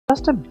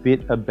Just a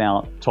bit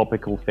about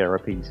topical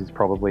therapies is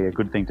probably a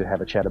good thing to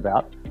have a chat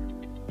about.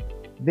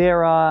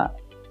 There are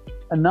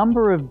a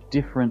number of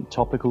different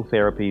topical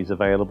therapies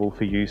available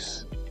for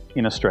use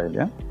in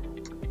Australia.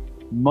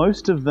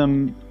 Most of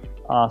them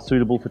are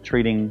suitable for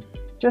treating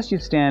just your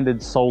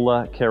standard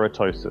solar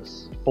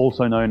keratosis,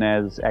 also known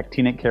as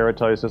actinic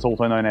keratosis,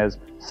 also known as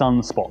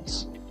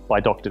sunspots by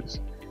doctors.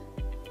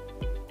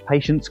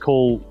 Patients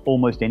call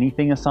almost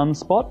anything a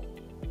sunspot,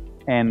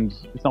 and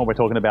it's not what we're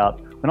talking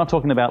about. We're not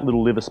talking about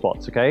little liver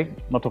spots, okay? I'm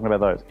not talking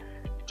about those.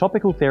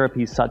 Topical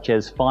therapies such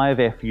as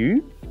 5-FU,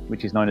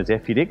 which is known as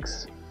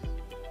Effudix,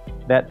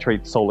 that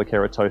treats solar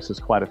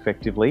keratosis quite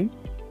effectively.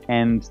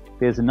 And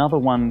there's another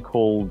one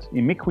called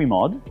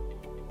imiquimod,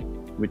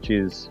 which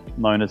is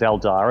known as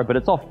Aldara, but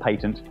it's off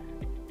patent,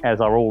 as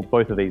are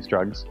both of these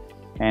drugs.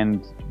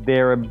 And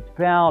they're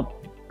about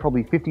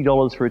probably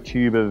 $50 for a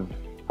tube of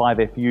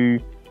 5-FU,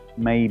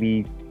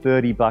 maybe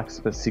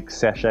 $30 for 6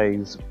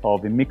 sachets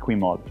of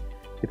imiquimod,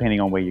 depending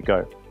on where you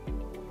go.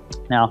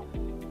 Now,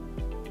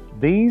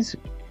 these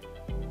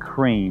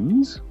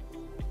creams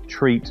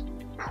treat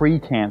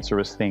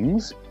precancerous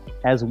things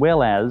as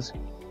well as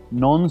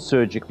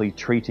non-surgically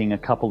treating a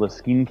couple of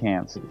skin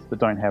cancers that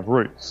don't have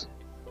roots.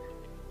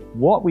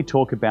 What we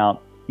talk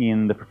about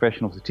in the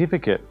professional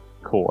certificate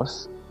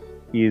course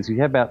is we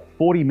have about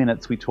 40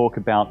 minutes we talk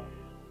about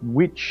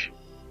which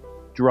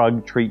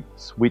drug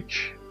treats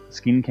which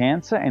skin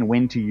cancer and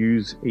when to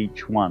use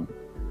each one.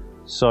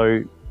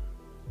 So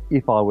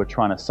if I were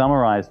trying to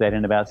summarize that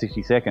in about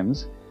 60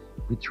 seconds,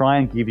 we try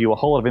and give you a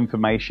whole lot of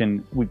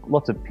information with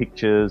lots of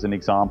pictures and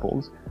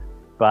examples,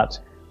 but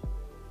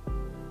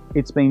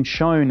it's been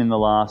shown in the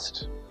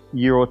last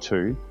year or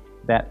two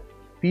that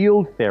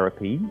field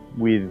therapy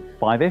with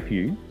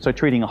 5-FU, so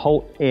treating a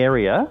whole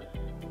area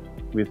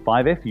with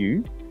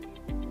 5-FU,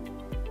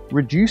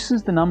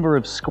 reduces the number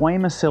of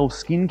squamous cell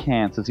skin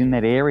cancers in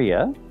that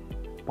area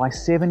by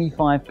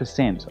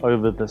 75%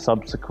 over the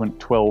subsequent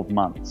 12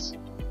 months.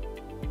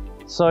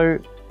 So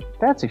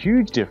that's a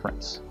huge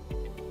difference.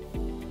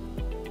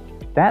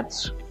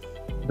 That's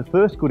the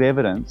first good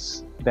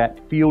evidence that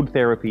field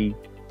therapy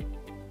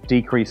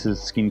decreases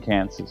skin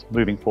cancers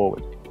moving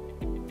forward.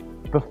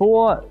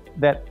 Before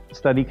that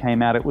study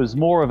came out, it was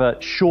more of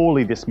a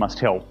surely this must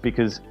help,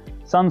 because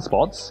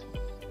sunspots,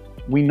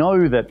 we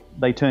know that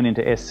they turn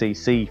into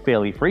SCC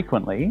fairly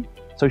frequently,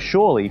 so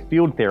surely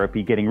field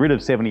therapy getting rid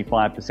of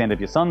 75% of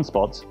your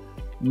sunspots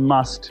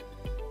must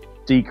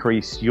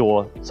decrease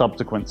your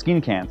subsequent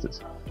skin cancers.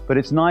 But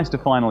it's nice to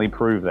finally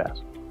prove that.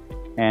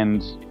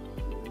 And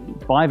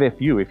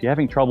 5-FU, if you're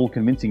having trouble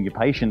convincing your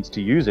patients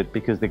to use it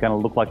because they're going to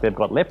look like they've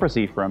got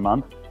leprosy for a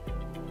month,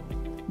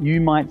 you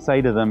might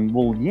say to them,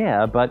 well,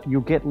 yeah, but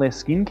you'll get less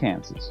skin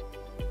cancers.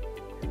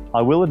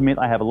 I will admit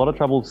I have a lot of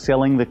trouble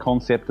selling the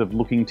concept of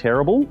looking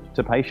terrible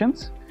to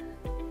patients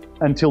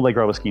until they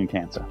grow a skin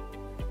cancer.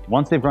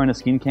 Once they've grown a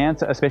skin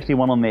cancer, especially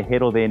one on their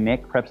head or their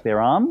neck, perhaps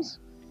their arms,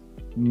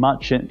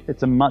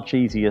 it's a much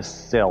easier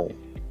sell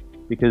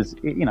because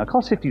it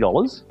costs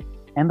 $50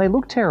 and they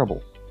look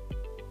terrible.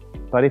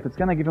 But if it's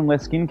going to give them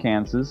less skin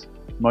cancers,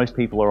 most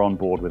people are on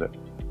board with it.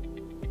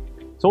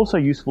 It's also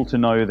useful to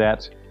know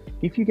that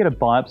if you get a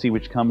biopsy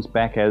which comes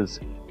back as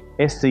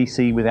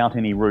SCC without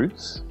any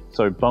roots,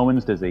 so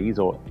Bowen's disease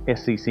or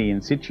SCC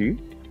in situ,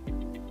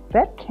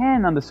 that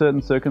can, under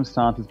certain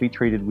circumstances, be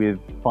treated with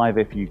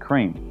 5-FU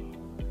cream.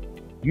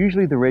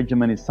 Usually the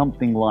regimen is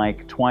something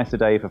like twice a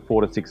day for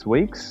 4 to 6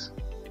 weeks,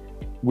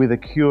 with a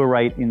cure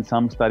rate in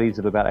some studies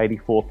of about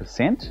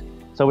 84%.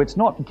 So it's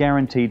not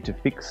guaranteed to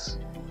fix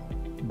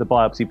the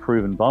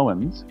biopsy-proven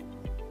Bowen's,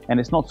 and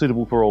it's not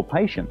suitable for all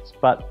patients,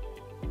 but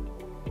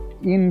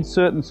in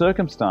certain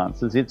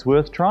circumstances, it's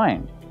worth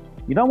trying.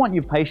 You don't want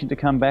your patient to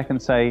come back and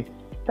say,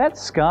 that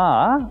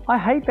scar, I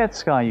hate that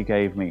scar you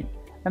gave me.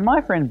 And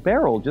my friend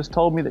Beryl just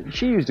told me that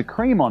she used a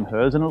cream on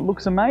hers and it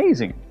looks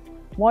amazing.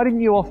 Why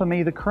didn't you offer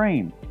me the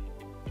cream?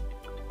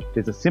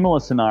 There's a similar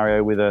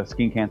scenario with a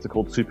skin cancer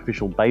called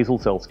superficial basal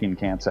cell skin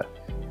cancer.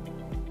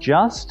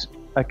 Just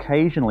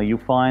occasionally you'll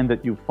find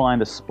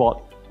a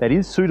spot that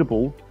is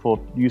suitable for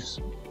use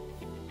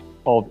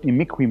of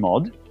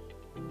imiquimod.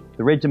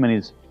 The regimen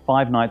is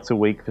 5 nights a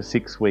week for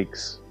 6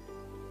 weeks.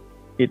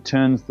 It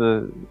turns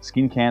the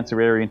skin cancer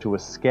area into a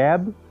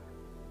scab.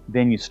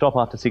 Then you stop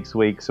after 6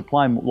 weeks,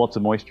 apply lots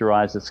of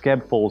moisturizer, the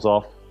scab falls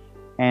off,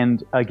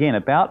 and again,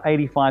 about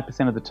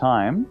 85% of the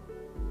time,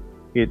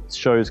 it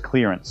shows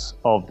clearance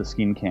of the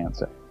skin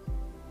cancer.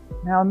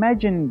 Now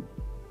imagine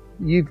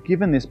you've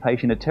given this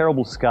patient a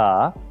terrible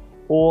scar,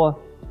 or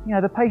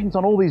the patient's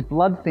on all these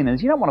blood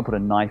thinners. You don't want to put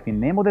a knife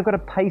in them, or they've got a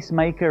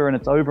pacemaker and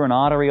it's over an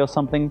artery or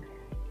something.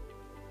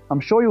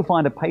 I'm sure you'll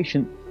find a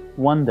patient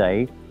one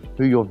day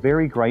who you're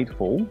very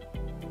grateful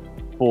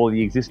for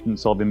the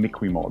existence of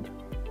imiquimod.